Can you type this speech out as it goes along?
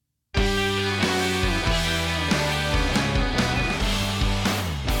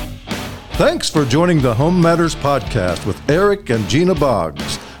Thanks for joining the HomeMatters podcast with Eric and Gina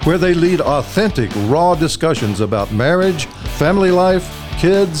Boggs, where they lead authentic, raw discussions about marriage, family life,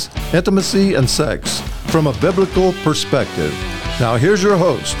 kids, intimacy, and sex from a biblical perspective. Now here's your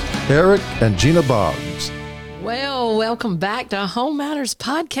host, Eric and Gina Boggs. Well, welcome back to HomeMatters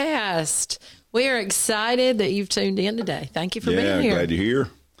podcast. We are excited that you've tuned in today. Thank you for being here. Yeah, glad you're here.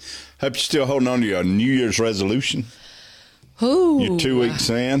 Hope you're still holding on to your New Year's resolution. Ooh. You're 2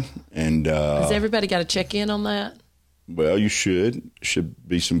 weeks in, and has everybody got to check in on that? well, you should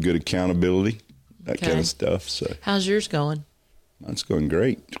be some good accountability, that kind of stuff. So, how's yours going? mine's going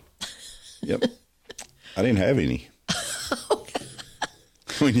great. Yep, I didn't have any.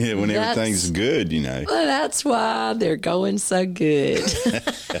 when everything's good, you know. Well, that's why they're going so good.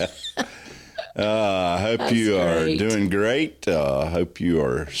 I hope you are doing great. I hope you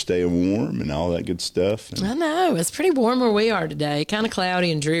are staying warm and all that good stuff. And I know. It's pretty warm where we are today. Kind of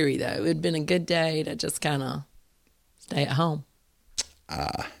cloudy and dreary, though. It would been a good day to just kind of stay at home.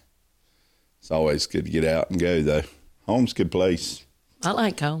 it's always good to get out and go, though. Home's a good place. I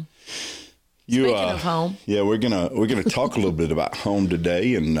like home. Speaking of home. Yeah, we're gonna talk a little bit about home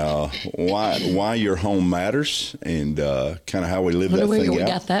today and why your home matters and kind of how we live that thing out. Where we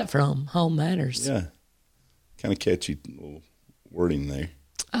got that from? Home matters. Yeah, kind of catchy little wording there.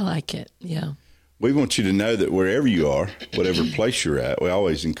 I like it. Yeah. We want you to know that wherever you are, whatever place you're at, we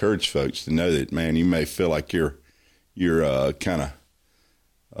always encourage folks to know that, man, you may feel like you're kind of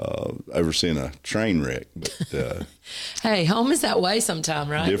overseeing a train wreck, but hey, home is that way sometime,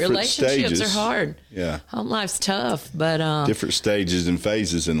 right? Relationships stages. Are hard. Yeah, home life's tough, but different stages and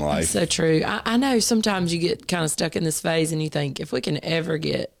phases in life. So true. I know sometimes you get kind of stuck in this phase, and you think if we can ever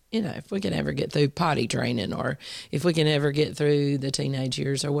get through potty training, or if we can ever get through the teenage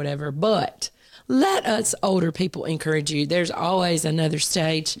years or whatever, but let us older people encourage you. There's always another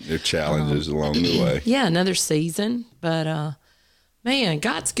stage. There are challenges along the way. Yeah, another season, but. Man,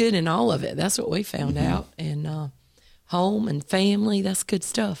 God's good in all of it. That's what we found out. And home and family, that's good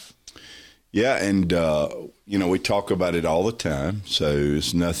stuff. Yeah, and, we talk about it all the time. So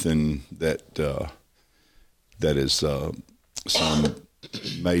it's nothing that is some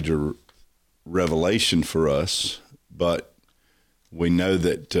major revelation for us. But we know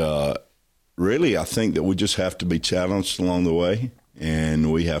that really I think that we just have to be challenged along the way.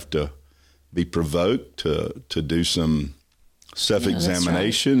 And we have to be provoked to do some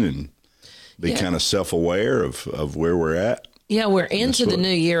self-examination and be kind of self-aware of where we're at. Yeah, we're into the new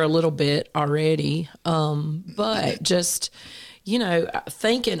year a little bit already. But just,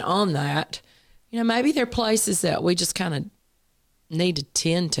 thinking on that, maybe there are places that we just kind of need to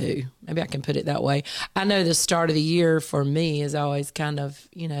tend to. Maybe I can put it that way. I know the start of the year for me is always kind of,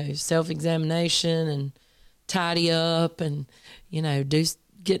 self-examination and tidy up and,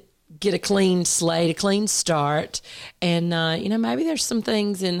 get a clean slate, a clean start. And, maybe there's some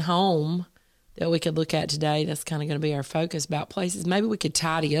things in home that we could look at today that's kind of going to be our focus about places. Maybe we could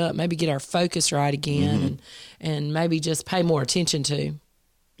tidy up, maybe get our focus right again and maybe just pay more attention to.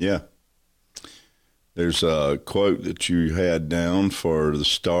 Yeah. There's a quote that you had down for the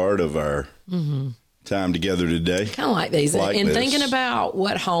start of our time together today. Kind of like these. And thinking about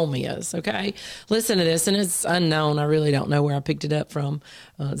what home is, okay? Listen to this, and it's unknown. I really don't know where I picked it up from.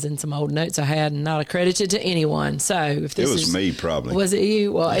 It's in some old notes I had and not accredited to anyone. So if this was me, probably. Was it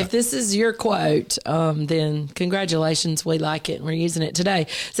you? Well, if this is your quote, then congratulations. We like it, and we're using it today.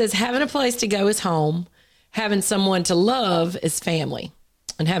 It says, having a place to go is home. Having someone to love is family.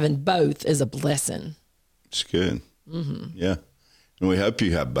 And having both is a blessing. It's good. Mm-hmm. Yeah. And we hope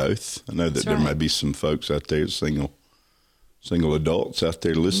you have both. I know that there may be some folks out there, single adults out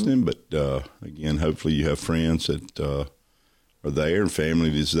there listening, but again, hopefully you have friends that are there and family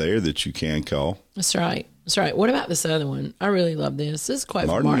that's there that you can call. That's right. That's right. What about this other one? I really love this. This is quite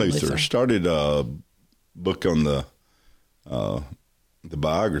Martin Luther. Started a book on the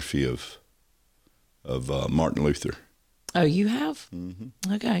biography of Martin Luther. Oh, you have?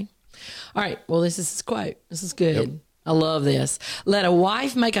 Mm-hmm. Okay. All right. Well, this is his quote. This is good. Yep. I love this. Let a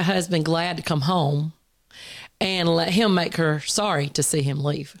wife make a husband glad to come home, and let him make her sorry to see him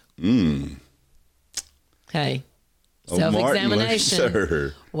leave. Hey,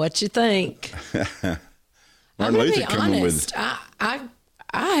 self-examination. What you think? Martin Luther coming with. I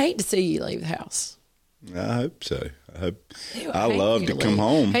hate to see you leave the house. I hope so. I love to come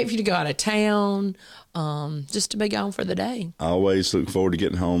home. Hate for you to go out of town, just to be gone for the day. I always look forward to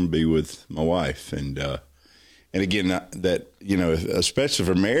getting home to be with my wife, and again, that, especially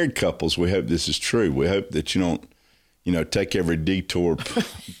for married couples, we hope this is true. We hope that you don't, take every detour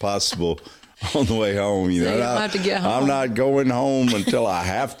possible on the way home. You know, you don't have to get home. I'm not going home until I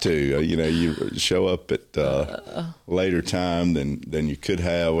have to. You know, you show up at later time than you could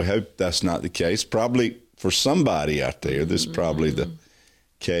have. We hope that's not the case. Probably for somebody out there, this is probably the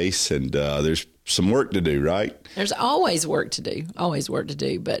case, and there's some work to do, right? There's always work to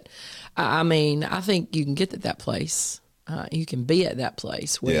do. But I mean, I think you can get to that place. You can be at that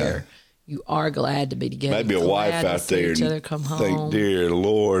place where you are glad to be together. Maybe a wife out there and come think, home. dear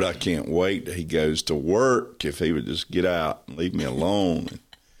Lord, I can't wait till he goes to work. If he would just get out and leave me alone.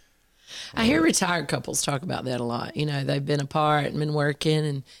 I hear retired couples talk about that a lot. You know, they've been apart and been working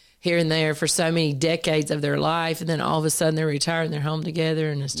and here and there for so many decades of their life, and then all of a sudden they're retired and they're home together,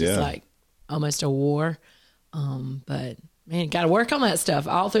 and it's just like almost a war. But man, got to work on that stuff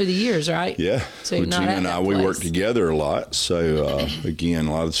all through the years, right? Yeah. So well, Gina and I, we work together a lot. So, again,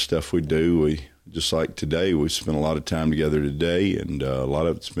 a lot of the stuff we do, just like today, we spent a lot of time together today, and a lot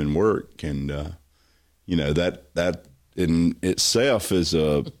of it's been work. And, you know, that in itself is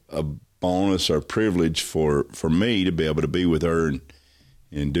a bonus or privilege for me to be able to be with her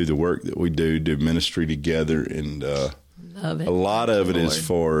and do the work that we do ministry together. And Love it. a lot of it is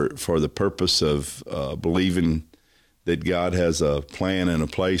for the purpose of believing that God has a plan and a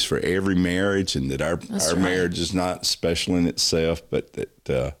place for every marriage, and that our marriage is not special in itself, but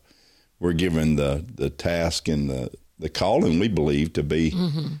that we're given the task and the calling, we believe, to be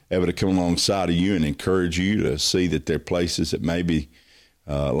able to come alongside of you and encourage you to see that there are places that maybe,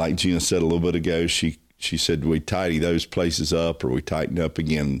 like Gina said a little bit ago, she said we tidy those places up or we tighten up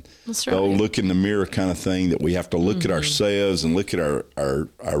again. That's right. The old look in the mirror kind of thing, that we have to look at ourselves and look at our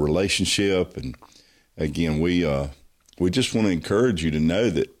relationship. And again, we just want to encourage you to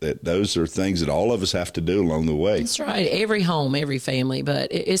know that those are things that all of us have to do along the way. That's right. Every home, every family,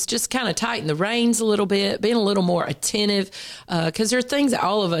 but it's just kind of tighten the reins a little bit, being a little more attentive, because there are things that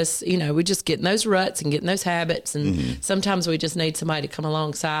all of us, you know, we just get in those ruts and get in those habits, and sometimes we just need somebody to come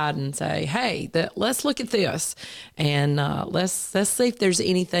alongside and say, hey, let's look at this, and let's see if there's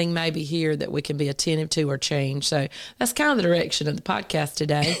anything maybe here that we can be attentive to or change. So that's kind of the direction of the podcast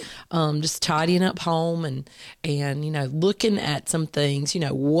today, just tidying up home and you know, looking at some things. You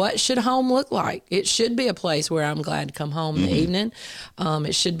know, what should home look like? It should be a place where I'm glad to come home in the evening.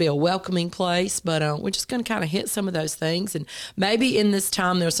 It should be a welcoming place, but we're just going to kind of hit some of those things. And maybe in this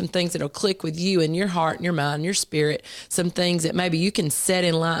time, there's some things that'll click with you in your heart and your mind and your spirit, some things that maybe you can set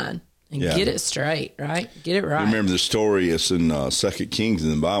in line and get it straight, right? Get it right. Remember the story, it's in 2 Kings in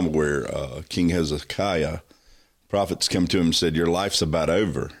the Bible, where King Hezekiah, prophets come to him and said, your life's about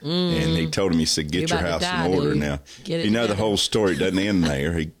over. And he told him, he said, get your house in order. Now, you know the whole story, it doesn't end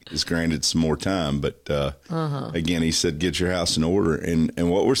there. He is granted some more time. But again, he said, get your house in order.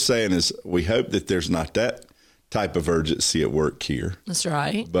 And what we're saying is, we hope that there's not that type of urgency at work here. That's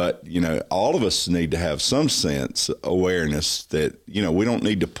right. But, you know, all of us need to have some sense, awareness that, you know, we don't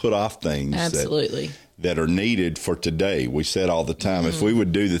need to put off things. Absolutely. That are needed for today. We said all the time, if we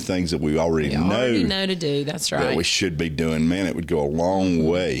would do the things that we already know to do, that's right, that we should be doing, man, it would go a long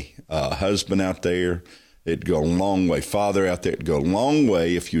way. Husband out there, it'd go a long way. Father out there, it'd go a long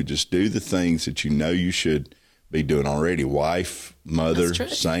way if you just do the things that you know you should be doing already. Wife, mother,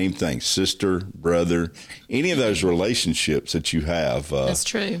 same thing. Sister, brother, any of those relationships that you have. That's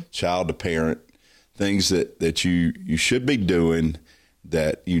true. Child to parent, things that you should be doing,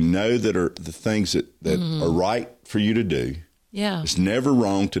 that you know that are the things that are right for you to do. Yeah. It's never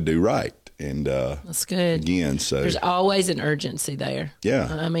wrong to do right. And that's good. Again, so there's always an urgency there. Yeah.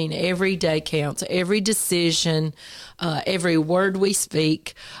 I mean, every day counts. Every decision, every word we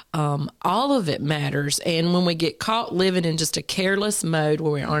speak, all of it matters. And when we get caught living in just a careless mode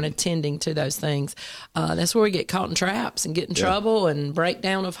where we aren't attending to those things, that's where we get caught in traps and get in trouble and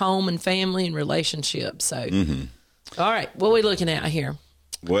breakdown of home and family and relationships. So, all right, what are we looking at here?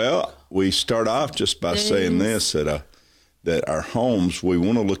 Well, we start off just by saying this, that our homes, we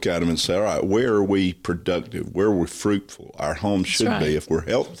want to look at them and say, all right, where are we productive? Where are we fruitful? Our homes should be, if we're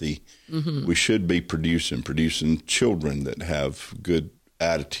healthy, we should be producing children that have good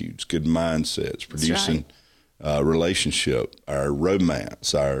attitudes, good mindsets, producing relationship, our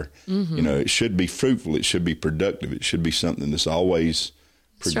romance, you know, it should be fruitful. It should be productive. It should be something that's always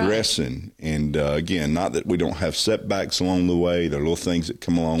progressing. And again, not that we don't have setbacks along the way. There are little things that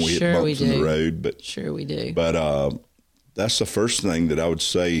come along. We hit bumps in the road, but we do. But that's the first thing that I would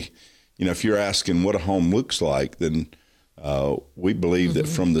say. You know, if you're asking what a home looks like, then we believe that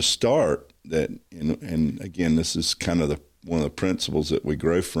from the start, that and again, this is kind of one of the principles that we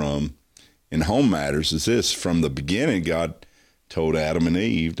grow from in HomeMatters, is this: from the beginning, God told Adam and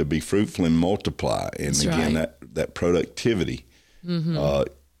Eve to be fruitful and multiply, and that productivity.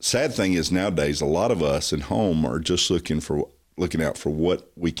 sad thing is nowadays, a lot of us in home are just looking out for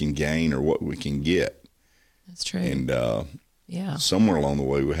what we can gain or what we can get. That's true. And yeah, somewhere along the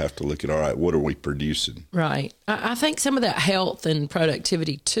way, we have to look at, all right, what are we producing? Right. I think some of that health and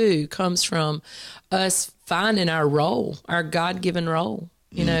productivity too comes from us finding our role, our God-given role.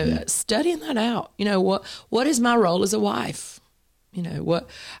 You know, studying that out. You know, what is my role as a wife? You know, what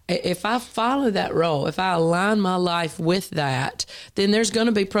if I follow that role, if I align my life with that, then there's going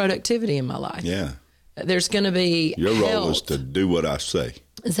to be productivity in my life. Yeah. There's going to be Your health. role is to do what I say.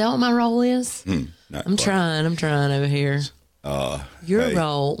 Is that what my role is? I'm trying over here. Your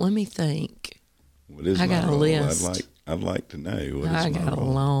role, let me think. What is I my got a role? list. I'd like to know. What is I my got a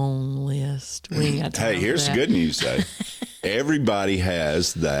role? long list. We ain't got time Hey, here's for the that. good news, though. Everybody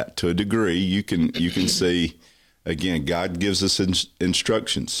has that to a degree. You can see, again, God gives us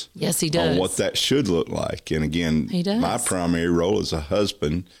instructions. Yes, He does. On what that should look like. And again, He does. my primary role as a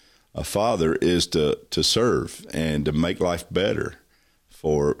husband, a father, is to serve and to make life better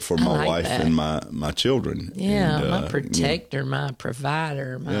for my like wife that. and my children. Yeah, And, my protector, my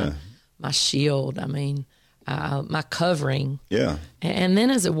provider, my shield. I mean, my covering. Yeah. And then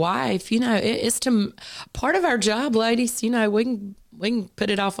as a wife, you know, it's to part of our job, ladies. You know, we can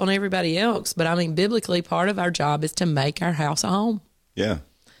put it off on everybody else, but I mean, biblically, part of our job is to make our house a home. Yeah.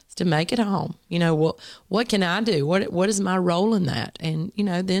 It's to make it a home. You know, what can I do? What is my role in that? And you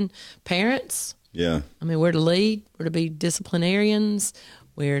know, then parents. Yeah. I mean, we're to lead, we're to be disciplinarians,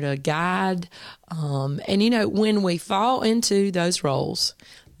 we're to guide. And, you know, when we fall into those roles,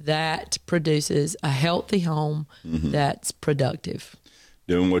 that produces a healthy home that's productive.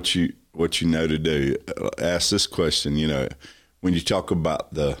 Doing what you know to do. Ask this question, you know, when you talk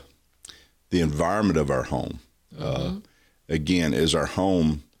about the environment of our home, again, is our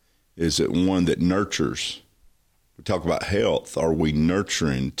home, is it one that nurtures? We talk about health. Are we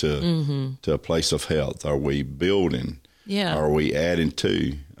nurturing to a place of health? Are we building? Yeah. Are we adding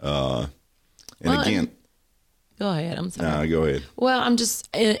to? Again, go ahead. I'm sorry. go ahead. Well, I'm just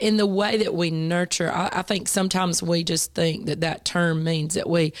in the way that we nurture. I think sometimes we just think that term means that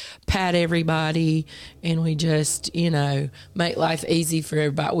we pat everybody and we just, you know, make life easy for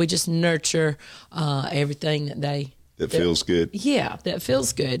everybody. We just nurture everything that feels good. Yeah, that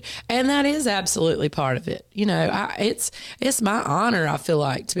feels good. And that is absolutely part of it. You know, it's my honor, I feel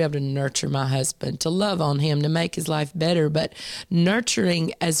like, to be able to nurture my husband, to love on him, to make his life better. But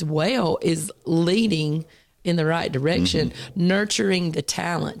nurturing as well is leading in the right direction, nurturing the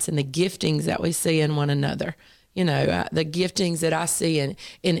talents and the giftings that we see in one another. You know, the giftings that I see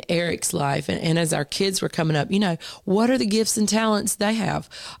in Eric's life. And as our kids were coming up, you know, what are the gifts and talents they have?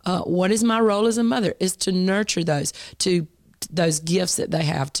 What is my role as a mother is to nurture those gifts that they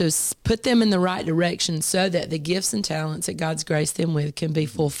have, to put them in the right direction so that the gifts and talents that God's graced them with can be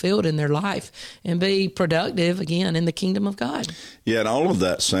fulfilled in their life and be productive, again, in the kingdom of God. Yeah, and all of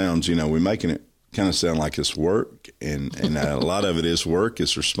that sounds, you know, we're making it kind of sound like it's work, and a lot of it is work,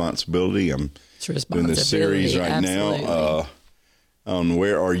 it's responsibility. Doing this series right now on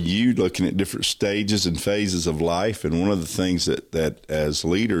where are you, looking at different stages and phases of life. And one of the things that as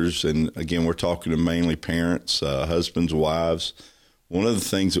leaders, and again, we're talking to mainly parents, husbands, wives, one of the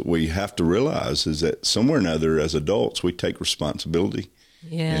things that we have to realize is that somewhere or another as adults, we take responsibility.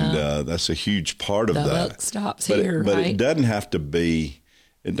 Yeah. And that's a huge part of that. The buck stops here, but right? it doesn't have to be,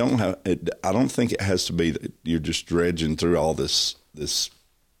 I don't think it has to be that you're just dredging through all this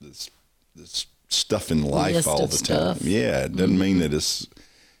stuff in life List all of the time. stuff. Yeah, it doesn't mean that it's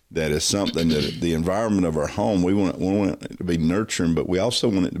something that the environment of our home, we want it to be nurturing, but we also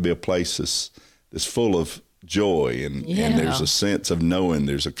want it to be a place that's full of joy and there's a sense of knowing,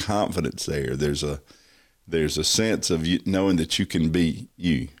 there's a confidence there. There's a sense of knowing that you can be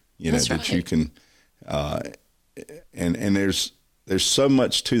you know, That's that right. you can, and there's so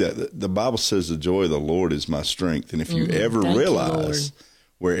much to that. The Bible says the joy of the Lord is my strength. And if you ever Thank you, realize Lord.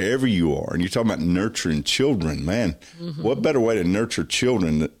 wherever you are, and you're talking about nurturing children, man, what better way to nurture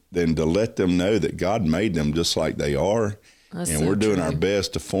children than to let them know that God made them just like they are. That's and so we're doing true. our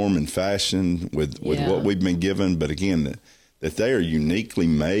best to form and fashion with Yeah. what we've been given. But again, that they are uniquely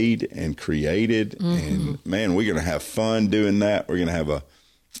made and created. And man, we're going to have fun doing that. We're going to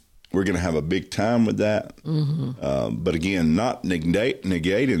have a big time with that. But again, not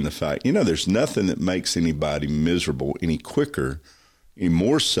negating the fact, you know, there's nothing that makes anybody miserable any quicker, any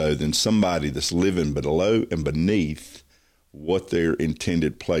more so than somebody that's living below and beneath what their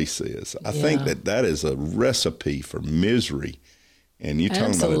intended place is. I think that is a recipe for misery. And you're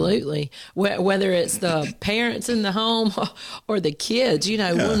talking about Absolutely. Whether it's the parents in the home or the kids, you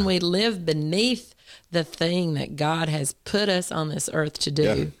know, when we live beneath the thing that God has put us on this earth to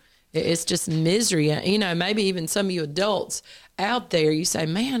do. It's just misery. You know, maybe even some of you adults out there, you say,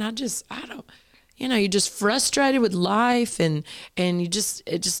 man, I don't, you know, you're just frustrated with life and it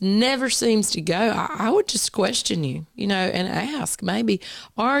just never seems to go. I would just question you, you know, and ask maybe,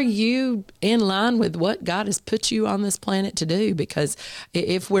 are you in line with what God has put you on this planet to do? Because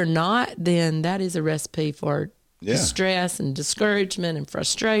if we're not, then that is a recipe for stress and discouragement and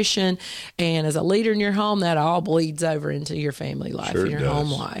frustration. And as a leader in your home, that all bleeds over into your family life, and your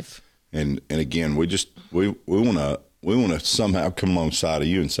home life. And again, we want to somehow come alongside of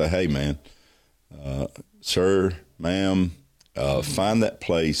you and say, hey, man, sir, ma'am, find that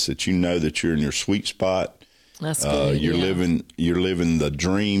place that you know that you're in your sweet spot. That's good. You're living the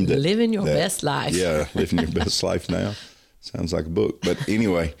dream. Living your best life. Yeah, living your best life now. Sounds like a book. But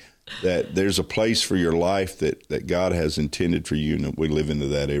anyway, that there's a place for your life that God has intended for you, and that we live into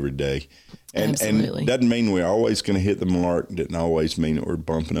that every day. And doesn't mean we're always going to hit the mark. Doesn't always mean that we're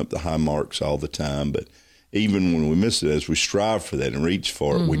bumping up the high marks all the time. But even when we miss it, as we strive for that and reach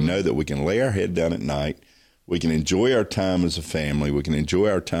for it, we know that we can lay our head down at night. We can enjoy our time as a family. We can enjoy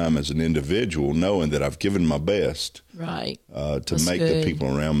our time as an individual, knowing that I've given my best to That's make good. the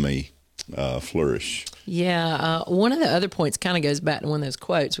people around me flourish. Yeah. One of the other points kind of goes back to one of those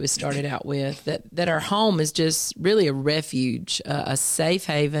quotes we started out with, that our home is just really a refuge, a safe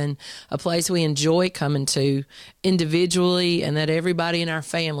haven, a place we enjoy coming to individually, and that everybody in our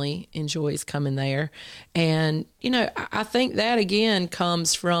family enjoys coming there. And, you know, I think that again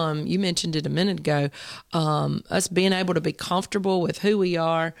comes from, you mentioned it a minute ago, us being able to be comfortable with who we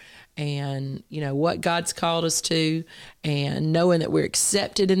are and, you know, what God's called us to, and knowing that we're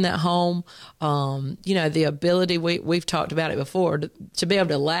accepted in that home. You know, the ability, we've talked about it before, to be able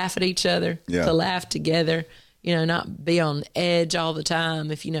to laugh at each other, to laugh together, you know, not be on edge all the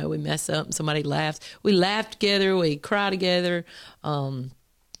time. If, you know, we mess up and somebody laughs, we laugh together, we cry together,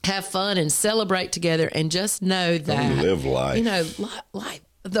 have fun and celebrate together, and just know that, live life. You know, life,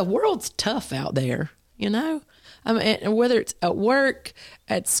 the world's tough out there, you know. I mean, whether it's at work,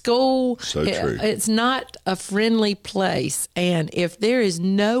 at school, it's not a friendly place. And if there is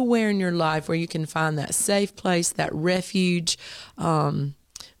nowhere in your life where you can find that safe place, that refuge, man,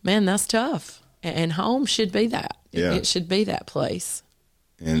 that's tough. And home should be that. Yeah. It should be that place.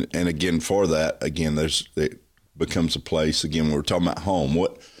 And again, for that, again, it becomes a place. Again, we're talking about home.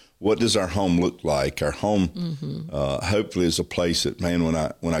 What does our home look like? Our home, hopefully, is a place that, man,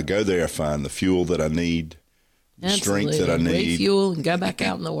 when I go there, I find the fuel that I need. Absolutely. Strength that I need, refuel, and go back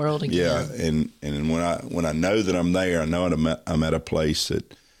out in the world again. Yeah, and when I know that I'm there, I know I'm at a place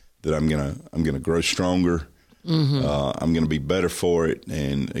that I'm gonna grow stronger. I'm gonna be better for it.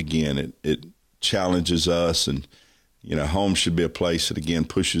 And again, it challenges us, and you know, home should be a place that again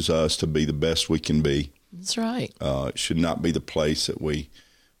pushes us to be the best we can be. That's right. It should not be the place that we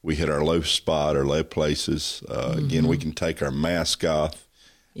hit our low spot or low places. Again, we can take our mask off.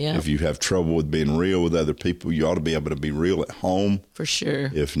 Yeah. If you have trouble with being real with other people, you ought to be able to be real at home, for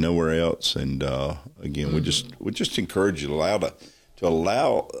sure, if nowhere else. And again, we just encourage you to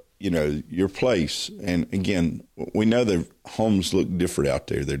allow you know, your place. And again, we know that homes look different out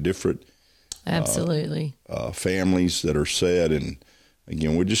there. They're different. Absolutely. Families that are set, and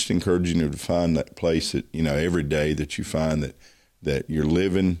again, we're just encouraging you to find that place that, you know, every day that you find that you're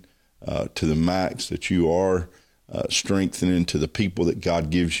living to the max, that you are strengthening to the people that God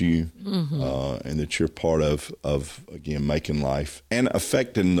gives you, and that you're part of again, making life and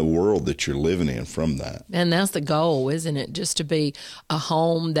affecting the world that you're living in from that. And that's the goal, isn't it? Just to be a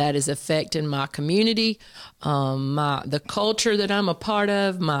home that is affecting my community, the culture that I'm a part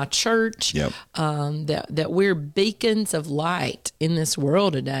of, my church, that we're beacons of light in this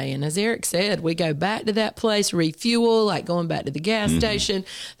world today. And as Eric said, we go back to that place, refuel, like going back to the gas station.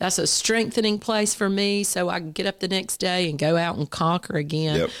 That's a strengthening place for me, so I can get up the next day and go out and conquer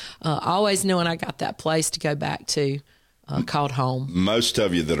again. Always knowing I got that place to go back to, called home. Most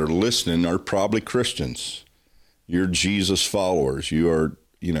of you that are listening are probably Christians. You're Jesus followers. You are,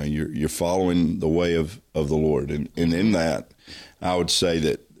 you know, you're following the way of the Lord. And in that, I would say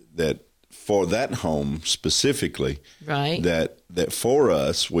that for that home specifically, right, that for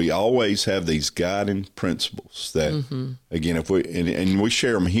us, we always have these guiding principles that, again, if we, and we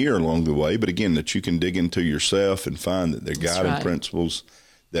share them here along the way, but again, that you can dig into yourself and find that they're guiding principles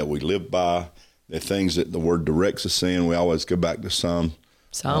that we live by. They're things that the Word directs us in. We always go back to Psalm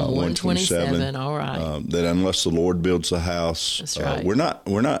 127. All right. That unless the Lord builds the house, that's right. We're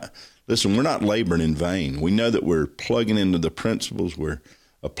not laboring in vain. We know that we're plugging into the principles. We're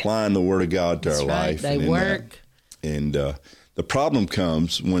applying the Word of God to our life. They work. And The problem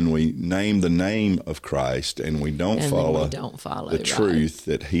comes when we name the name of Christ and we don't follow the truth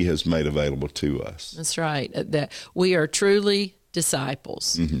that he has made available to us. That's right. That we are truly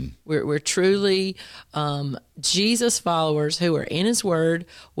disciples. Mm-hmm. We're truly Jesus followers who are in his word.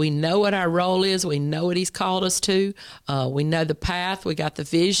 We know what our role is. We know what he's called us to. We know the path. We got the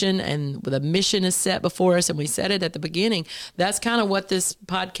vision, and the mission is set before us. And we said it at the beginning. That's kind of what this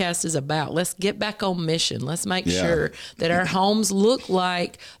podcast is about. Let's get back on mission. Let's make sure that our homes look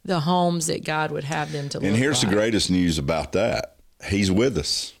like the homes that God would have them to look like. And here's the greatest news about that. He's with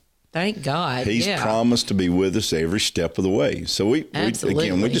us. Thank God. He's promised to be with us every step of the way. So we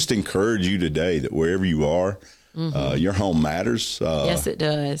just encourage you today that wherever you are, your home matters. Yes, it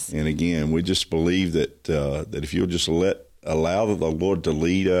does. And again, we just believe that that if you'll just allow the Lord to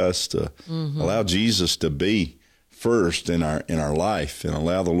lead us, to allow Jesus to be first in our life, and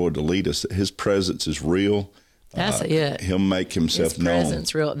allow the Lord to lead us, that his presence is real. That's it. He'll make himself known. His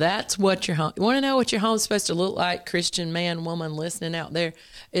presence real. That's what your home. You want to know what your home's supposed to look like, Christian man, woman listening out there?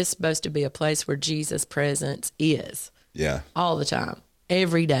 It's supposed to be a place where Jesus' presence is. Yeah. All the time,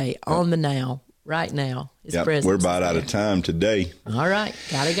 every day, on the now, right now. His presence. We're about out of time today. All right,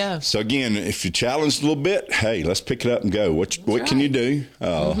 gotta go. So again, if you're challenged a little bit, hey, let's pick it up and go. What can you do?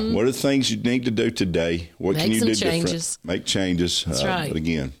 What are the things you need to do today? What can you do different? Make changes. That's right. But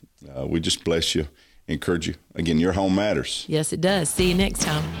again, we just bless you. Encourage you. Again, your home matters. Yes, it does. See you next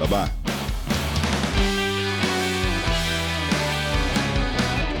time. Bye-bye.